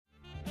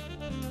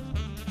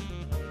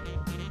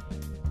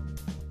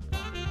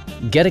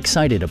Get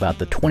excited about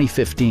the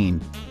 2015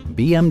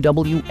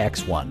 BMW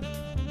X1.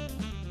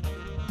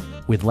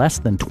 With less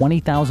than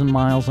 20,000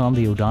 miles on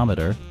the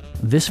odometer,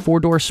 this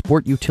four-door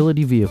sport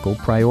utility vehicle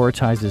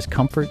prioritizes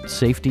comfort,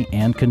 safety,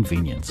 and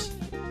convenience.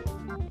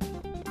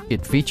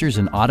 It features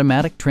an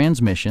automatic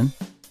transmission,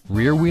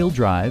 rear-wheel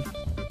drive,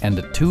 and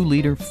a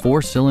 2-liter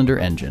 4-cylinder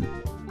engine.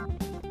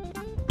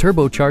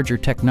 Turbocharger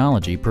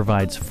technology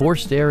provides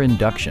forced air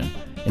induction,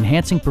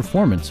 enhancing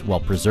performance while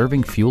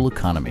preserving fuel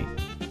economy.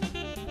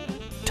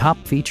 Top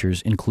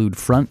features include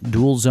front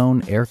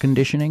dual-zone air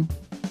conditioning,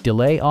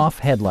 delay-off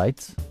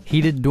headlights,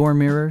 heated door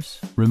mirrors,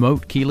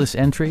 remote keyless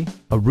entry,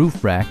 a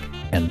roof rack,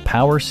 and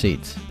power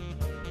seats.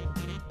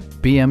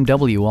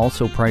 BMW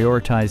also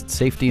prioritized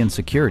safety and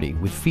security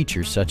with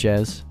features such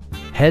as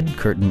head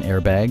curtain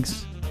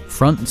airbags,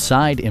 front and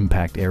side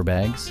impact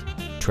airbags,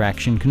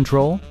 traction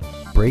control,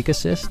 brake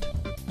assist,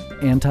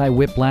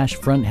 anti-whiplash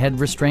front head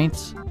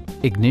restraints,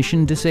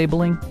 ignition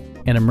disabling,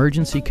 an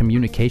emergency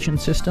communication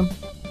system,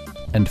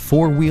 and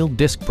 4-wheel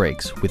disc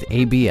brakes with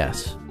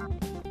ABS.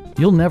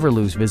 You'll never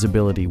lose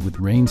visibility with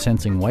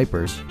rain-sensing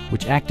wipers,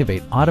 which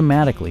activate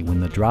automatically when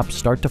the drops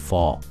start to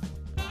fall.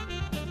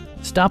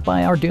 Stop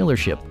by our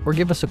dealership or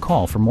give us a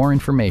call for more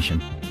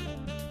information.